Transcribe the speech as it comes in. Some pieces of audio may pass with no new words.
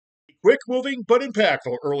Quick moving but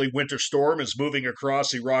impactful early winter storm is moving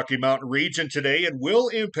across the Rocky Mountain region today and will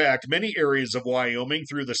impact many areas of Wyoming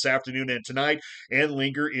through this afternoon and tonight and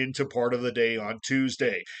linger into part of the day on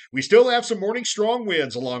Tuesday. We still have some morning strong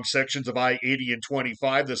winds along sections of I-80 and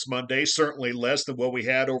 25 this Monday, certainly less than what we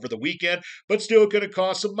had over the weekend, but still going to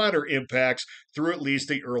cause some minor impacts through at least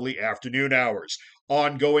the early afternoon hours.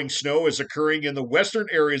 Ongoing snow is occurring in the western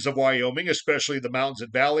areas of Wyoming, especially the mountains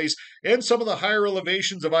and valleys, and some of the higher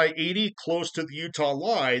elevations of I-80 close to the Utah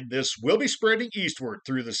line. This will be spreading eastward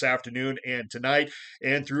through this afternoon and tonight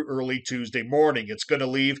and through early Tuesday morning. It's going to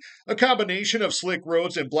leave a combination of slick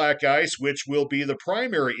roads and black ice, which will be the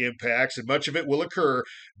primary impacts, and much of it will occur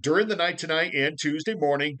during the night tonight and Tuesday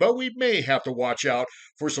morning, but we may have to watch out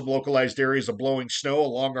for some localized areas of blowing snow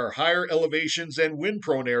along our higher elevations and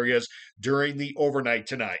wind-prone areas during the overnight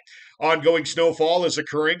tonight. Ongoing snowfall is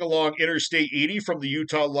occurring along Interstate 80 from the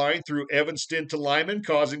Utah line through Evanston to Lyman,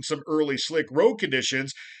 causing some early slick road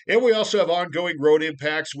conditions. And we also have ongoing road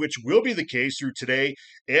impacts, which will be the case through today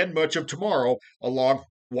and much of tomorrow along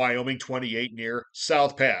Wyoming 28 near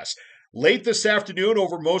South Pass. Late this afternoon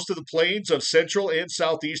over most of the plains of central and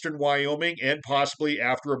southeastern Wyoming, and possibly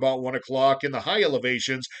after about 1 o'clock in the high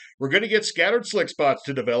elevations, we're going to get scattered slick spots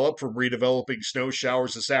to develop from redeveloping snow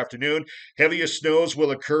showers this afternoon. Heaviest snows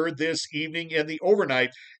will occur this evening and the overnight,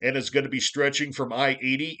 and is going to be stretching from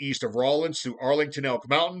I-80 east of Rawlins through Arlington Elk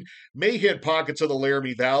Mountain, may hit pockets of the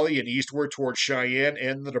Laramie Valley and eastward towards Cheyenne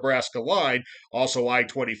and the Nebraska line. Also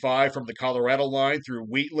I-25 from the Colorado line through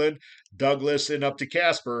Wheatland, Douglas, and up to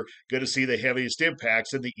Casper. Going to see the heaviest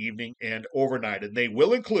impacts in the evening and overnight, and they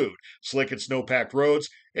will include slick and snow-packed roads,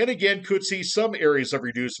 and again could see some areas of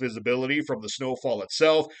reduced visibility from the snowfall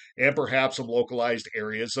itself and perhaps some localized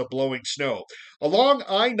areas of blowing snow. Along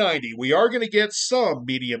I-90, we are going to get some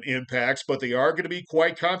medium impacts, but they are going to be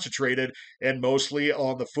quite concentrated and mostly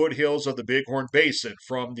on the foothills of the Bighorn Basin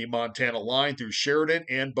from the Montana line through Sheridan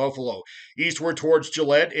and Buffalo. Eastward towards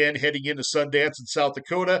Gillette and heading into Sundance in South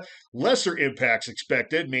Dakota, lesser impacts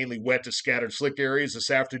expected, mainly wet to scattered slick areas this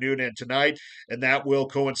afternoon and tonight, and that will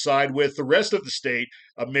coincide with the rest of the state,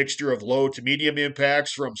 a mixture of low to medium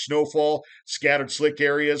impacts from snowfall, scattered slick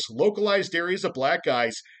areas, localized areas of black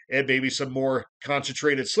ice, and maybe some more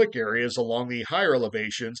concentrated slick areas along the higher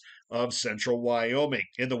elevations of central Wyoming.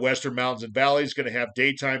 In the western mountains and valleys, going to have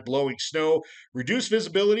daytime blowing snow, reduced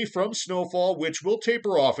visibility from snowfall, which will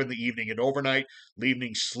taper off in the evening and overnight,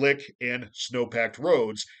 leaving slick and snow-packed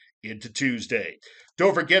roads into Tuesday.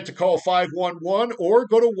 Don't forget to call 511 or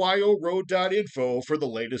go to wyoroad.info for the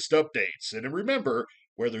latest updates. And remember,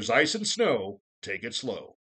 where there's ice and snow, take it slow.